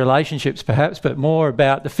so with your relationships perhaps, but more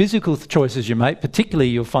about the physical choices you make, particularly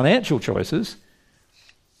your financial choices.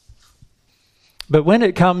 But when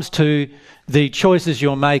it comes to the choices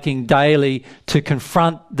you're making daily to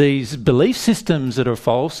confront these belief systems that are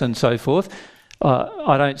false and so forth,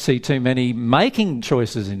 I don't see too many making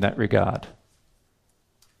choices in that regard.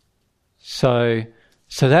 So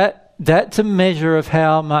that's a measure of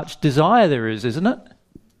how much desire there is, isn't it?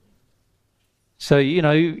 So,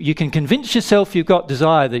 you can convince yourself you've got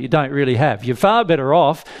desire that you don't really have. You're far better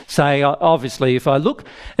off saying, obviously, if I look,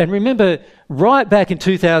 and remember, right back in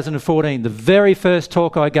 2014, the very first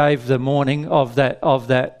talk I gave the morning of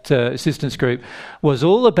that assistance group was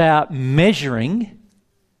all about measuring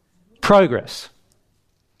progress,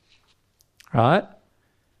 right?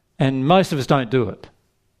 And most of us don't do it.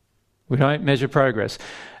 We don't measure progress.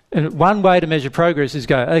 And one way to measure progress is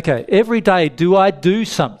go, okay, every day do I do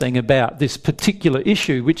something about this particular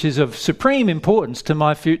issue which is of supreme importance to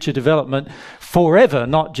my future development forever,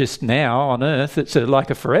 not just now on earth. It's like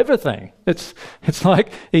a forever thing. It's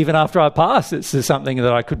like even after I pass, it's something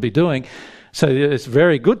that I could be doing. So it's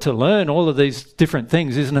very good to learn all of these different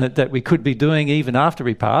things, isn't it, that we could be doing even after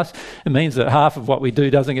we pass. It means that half of what we do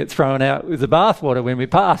doesn't get thrown out with the bathwater when we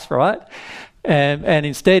pass, right? And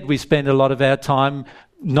instead we spend a lot of our time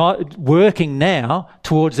not working now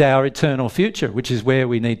towards our eternal future, which is what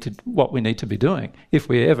we need to be doing if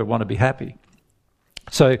we ever want to be happy.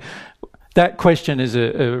 So that question is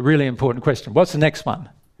a really important question. What's the next one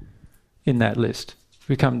in that list?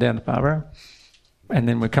 We come down to Barbara, and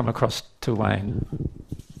then we come across to Wayne.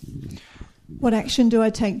 What action do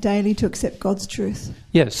I take daily to accept God's truth?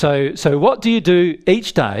 Yeah, so what do you do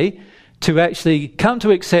each day to actually come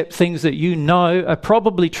to accept things that you know are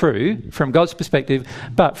probably true from God's perspective,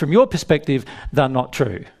 but from your perspective, they're not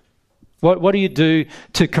true? What do you do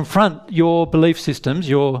to confront your belief systems,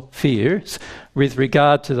 your fears, with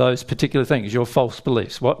regard to those particular things, your false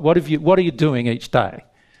beliefs? What are you doing each day?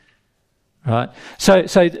 Right? So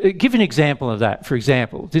give an example of that. For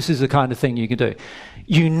example, this is the kind of thing you can do.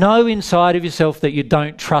 You know inside of yourself that you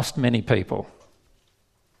don't trust many people.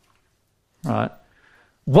 Right?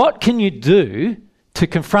 What can you do to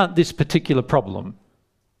confront this particular problem?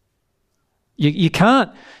 You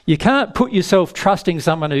can't put yourself trusting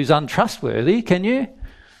someone who's untrustworthy, can you?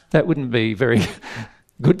 That wouldn't be very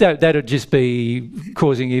good. That would just be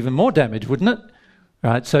causing even more damage, wouldn't it?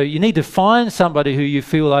 Right. So you need to find somebody who you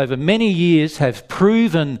feel over many years have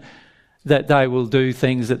proven that they will do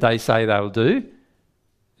things that they say they will do.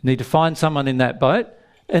 You need to find someone in that boat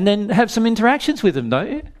and then have some interactions with them,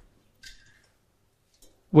 don't you?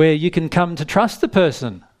 Where you can come to trust the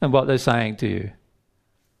person and what they're saying to you.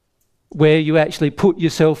 Where you actually put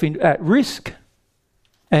yourself at risk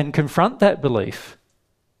and confront that belief.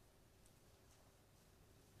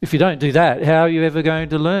 If you don't do that, how are you ever going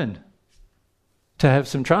to learn to have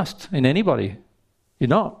some trust in anybody? You're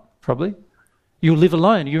not, probably. You'll live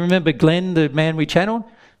alone. You remember Glenn, the man we channeled?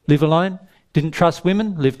 Live alone. Didn't trust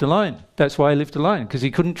women, lived alone. That's why he lived alone, because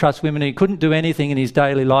he couldn't trust women. He couldn't do anything in his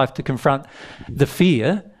daily life to confront the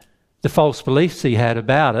fear, the false beliefs he had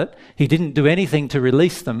about it. He didn't do anything to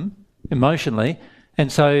release them emotionally,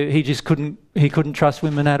 and so he just couldn't trust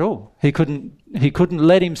women at all. He couldn't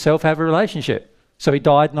let himself have a relationship. So he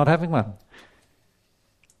died not having one.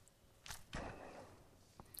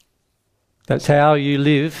 That's how you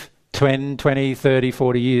live 10, 20, 30,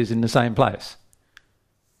 40 years in the same place.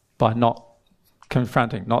 By not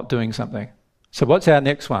confronting, not doing something. So what's our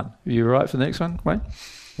next one? Are you right for the next one, Wayne?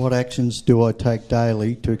 What actions do I take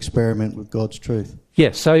daily to experiment with God's truth?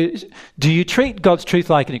 Yes, so do you treat God's truth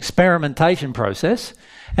like an experimentation process?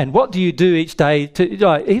 And what do you do each day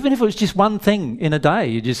to, even if it was just one thing in a day,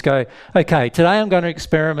 you just go, okay, today I'm going to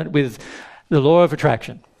experiment with the law of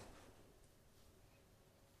attraction.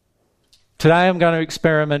 Today I'm going to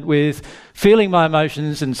experiment with feeling my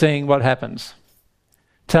emotions and seeing what happens.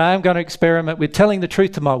 Today I'm going to experiment with telling the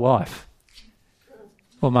truth to my wife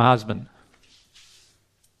or my husband.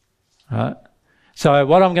 Right? So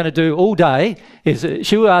what I'm going to do all day is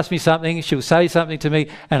she will ask me something, she'll say something to me,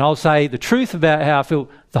 and I'll say the truth about how I feel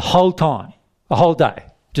the whole time, the whole day.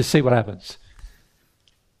 Just see what happens.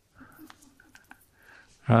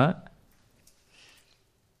 Right?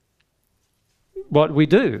 What we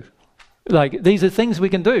do. Like, these are things we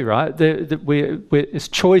can do, right? It's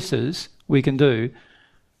choices we can do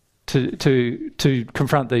to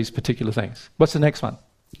confront these particular things. What's the next one?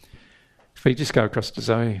 If we just go across to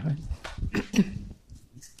Zoe.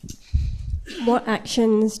 What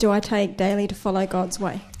actions do I take daily to follow God's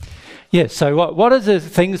way? Yes, so what are the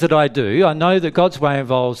things that I do? I know that God's way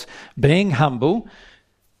involves being humble,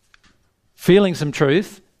 feeling some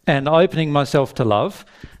truth, and opening myself to love.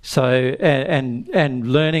 So and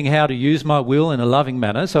learning how to use my will in a loving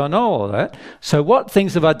manner. So I know all of that. So what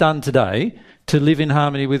things have I done today to live in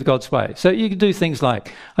harmony with God's way? So you can do things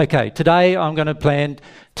like, okay, today I'm going to plan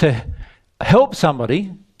to help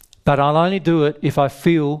somebody, but I'll only do it if I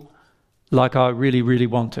feel like I really, really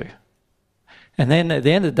want to. And then at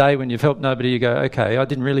the end of the day, when you've helped nobody, you go, okay, I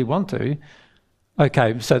didn't really want to.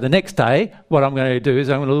 Okay, so the next day, what I'm going to do is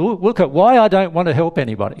I'm going to look at why I don't want to help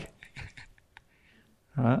anybody.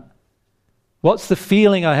 Right? What's the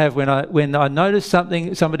feeling I have when I notice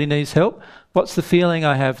somebody needs help? What's the feeling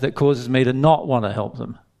I have that causes me to not want to help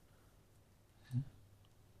them?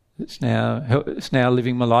 It's now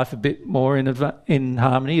living my life a bit more in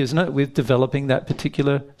harmony, isn't it, with developing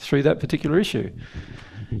through that particular issue.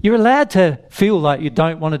 You're allowed to feel like you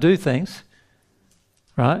don't want to do things,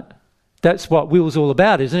 right? That's what will's all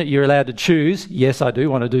about, isn't it? You're allowed to choose, yes, I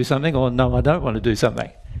do want to do something, or no, I don't want to do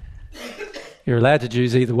something. You're allowed to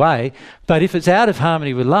choose either way. But if it's out of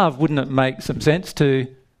harmony with love, wouldn't it make some sense to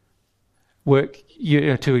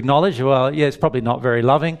to acknowledge, well, yeah, it's probably not very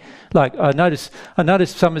loving. Like I noticed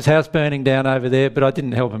someone's house burning down over there, but I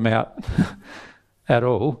didn't help him out at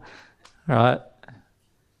all, right?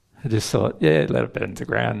 I just thought, yeah, let it burn to the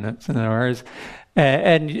ground. That's no worries.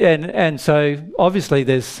 And so obviously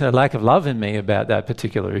there's a lack of love in me about that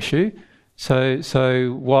particular issue.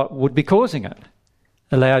 So what would be causing it?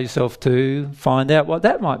 Allow yourself to find out what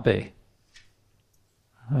that might be.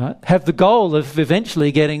 Right? Have the goal of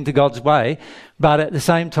eventually getting to God's way, but at the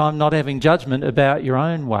same time not having judgment about your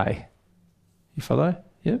own way. You follow?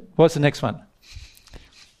 Yeah. What's the next one?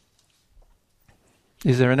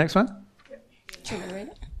 Is there a next one? Should I read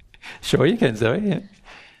it? Sure, you can, Zoe. Yeah.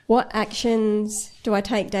 What actions do I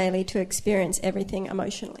take daily to experience everything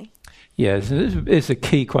emotionally? Yeah, it's a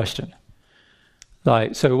key question.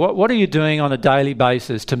 Like, so what are you doing on a daily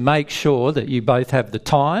basis to make sure that you both have the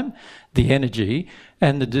time, the energy,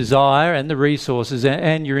 and the desire and the resources,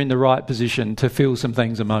 and you're in the right position to feel some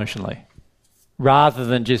things emotionally, rather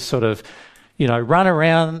than just sort of, run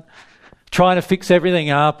around trying to fix everything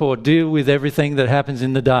up or deal with everything that happens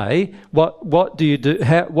in the day? What do you do?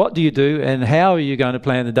 What do you do, and how are you going to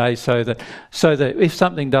plan the day so that if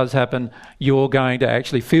something does happen, you're going to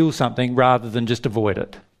actually feel something rather than just avoid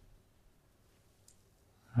it?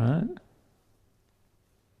 Right?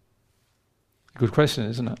 Good question,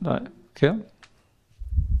 isn't it? Like, yeah.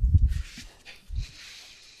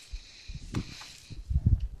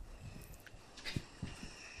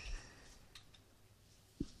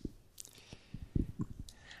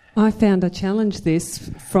 I found I challenged this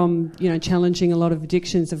from, challenging a lot of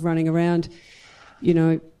addictions of running around,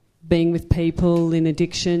 being with people in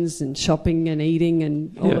addictions and shopping and eating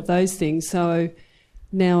and all of those things. So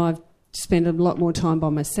now I've spent a lot more time by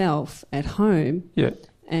myself at home. Yeah.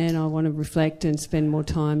 And I want to reflect and spend more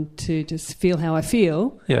time to just feel how I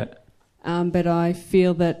feel. Yeah. But I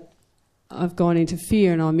feel that I've gone into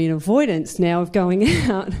fear and I'm in avoidance now of going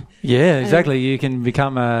out. Yeah, exactly. You can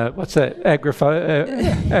become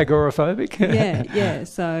agoraphobic. Yeah.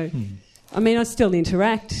 So, I mean, I still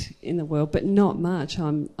interact in the world, but not much.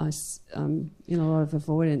 I'm in a lot of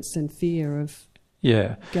avoidance and fear of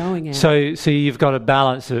going out. So you've got to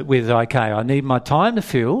balance it with, okay, I need my time to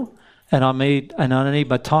feel, and I need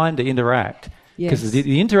my time to interact. Because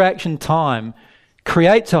the interaction time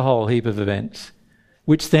creates a whole heap of events,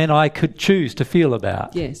 which then I could choose to feel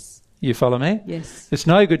about. Yes. You follow me? Yes. It's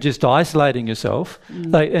no good just isolating yourself.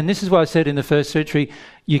 And this is why I said in the first century,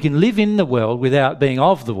 you can live in the world without being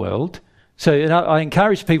of the world. So I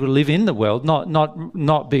encourage people to live in the world,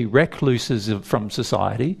 not be recluses from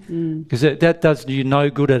society, because that does you no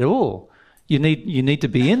good at all. You need to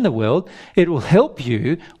be in the world. It will help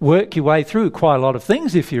you work your way through quite a lot of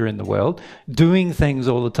things if you're in the world, doing things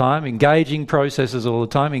all the time, engaging processes all the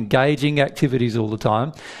time, engaging activities all the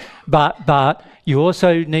time. But you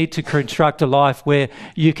also need to construct a life where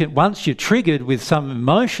you can, once you're triggered with some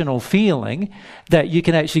emotional feeling, that you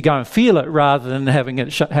can actually go and feel it rather than having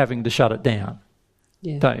to shut it down.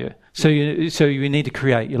 Yeah. Don't you? So you need to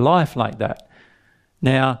create your life like that.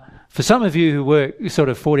 Now, for some of you who work sort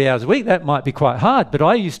of 40 hours a week, that might be quite hard, but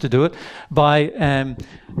I used to do it by, and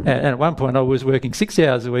at one point I was working 60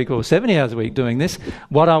 hours a week or 70 hours a week doing this.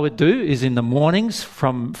 What I would do is in the mornings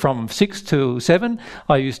from 6 to 7,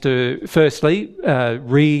 I used to firstly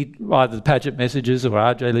read either the Paget messages or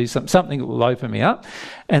RJ Lee, something that will open me up,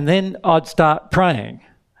 and then I'd start praying.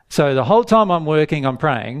 So the whole time I'm working, I'm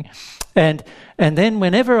praying, and then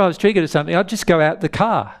whenever I was triggered or something, I'd just go out the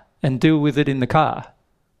car and deal with it in the car.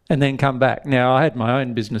 And then come back. Now, I had my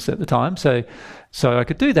own business at the time, so I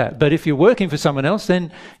could do that. But if you're working for someone else,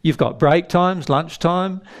 then you've got break times, lunch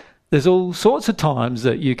time. There's all sorts of times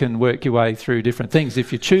that you can work your way through different things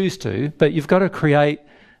if you choose to, but you've got to create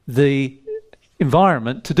the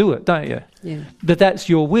environment to do it, don't you? Yeah. But that's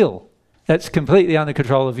your will. That's completely under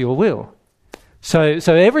control of your will. So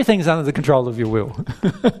everything's under the control of your will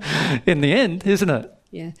in the end, isn't it?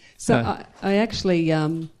 Yeah. So I actually...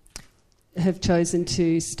 have chosen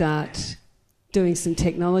to start doing some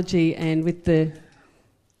technology, and with the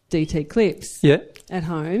DT clips at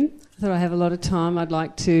home, I thought I have a lot of time. I'd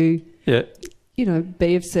like to,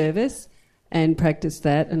 be of service, and practice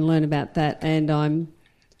that and learn about that. And I'm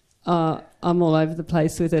all over the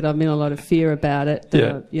place with it. I'm in a lot of fear about it.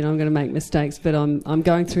 I'm going to make mistakes, but I'm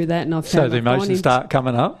going through that, and I've found so the emotions start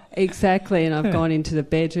coming up. Exactly, and I've gone into the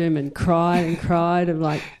bedroom and cried. I'm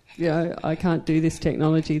like, I can't do this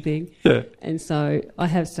technology thing. Yeah. And so I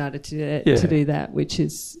have started to do that, which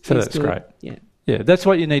is that's good. Great. Yeah. Yeah, that's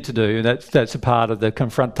what you need to do. That's a part of the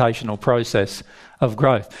confrontational process of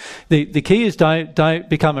growth. The key is don't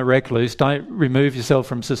become a recluse. Don't remove yourself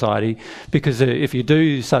from society, because if you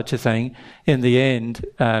do such a thing, in the end,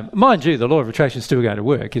 mind you, the law of attraction is still going to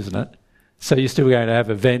work, isn't it? So you're still going to have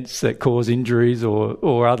events that cause injuries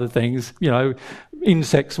or other things.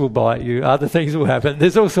 Insects will bite you, other things will happen.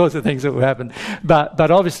 There's all sorts of things that will happen.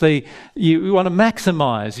 But obviously you want to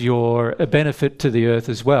maximise your benefit to the earth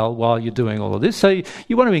as well while you're doing all of this. So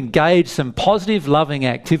you want to engage some positive, loving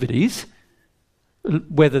activities,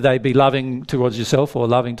 whether they be loving towards yourself or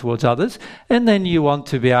loving towards others. And then you want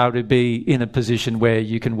to be able to be in a position where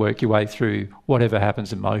you can work your way through whatever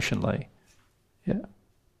happens emotionally. Yeah.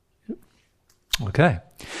 Okay.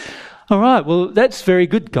 All right, well, that's very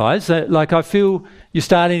good, guys. I feel you're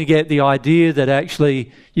starting to get the idea that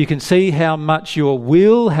actually you can see how much your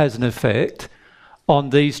will has an effect on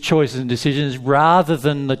these choices and decisions rather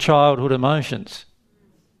than the childhood emotions.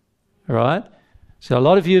 All right? So a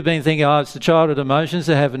lot of you have been thinking, it's the childhood emotions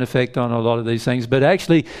that have an effect on a lot of these things. But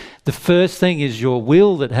actually, the first thing is your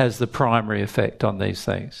will that has the primary effect on these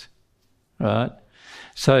things. Right?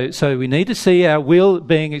 So we need to see our will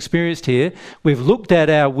being experienced here. We've looked at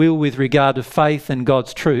our will with regard to faith and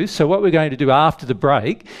God's truth. So what we're going to do after the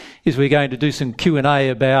break is we're going to do some Q&A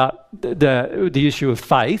about the issue of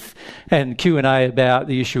faith and Q&A about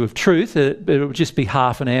the issue of truth. It'll just be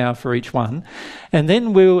half an hour for each one. And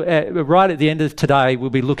then we'll, right at the end of today,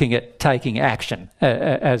 we'll be looking at taking action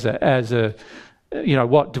as a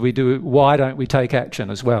what do we do? Why don't we take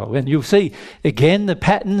action as well? And you'll see, again, the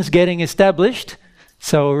patterns getting established.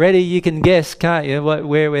 So already you can guess, can't you,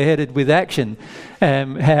 where we're headed with action,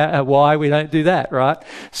 why we don't do that, right?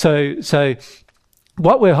 So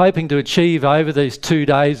what we're hoping to achieve over these 2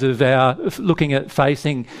 days of our looking at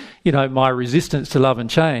facing, my resistance to love and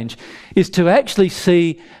change, is to actually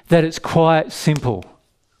see that it's quite simple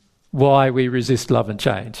why we resist love and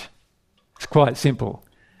change. It's quite simple.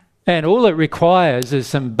 And all it requires is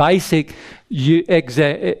some basic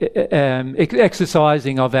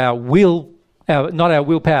exercising of our will, not our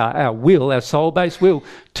willpower, our will, our soul-based will,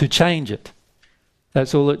 to change it.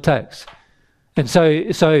 That's all it takes. And so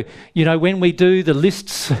when we do the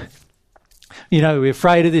lists, we're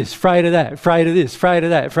afraid of this, afraid of that, afraid of this, afraid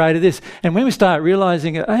of that, afraid of this. And when we start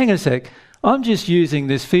realising, hang on a sec, I'm just using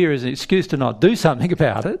this fear as an excuse to not do something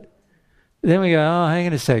about it, then we go, hang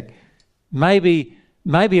on a sec, maybe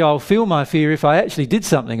I'll feel my fear if I actually did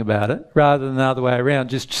something about it, rather than the other way around,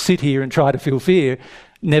 just sit here and try to feel fear,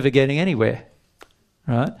 never getting anywhere.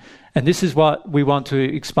 Right? And this is what we want to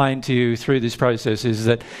explain to you through this process, is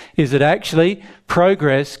that actually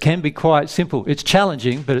progress can be quite simple. It's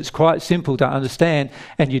challenging, but it's quite simple to understand,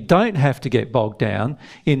 and you don't have to get bogged down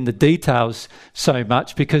in the details so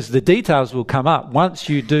much, because the details will come up once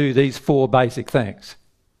you do these 4 basic things.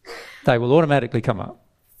 They will automatically come up.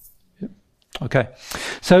 Yep. Okay.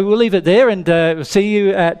 So we'll leave it there, and we'll see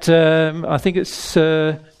you at, I think it's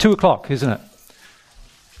 2 o'clock, isn't it?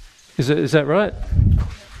 Is that right?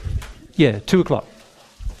 Yeah, 2 o'clock.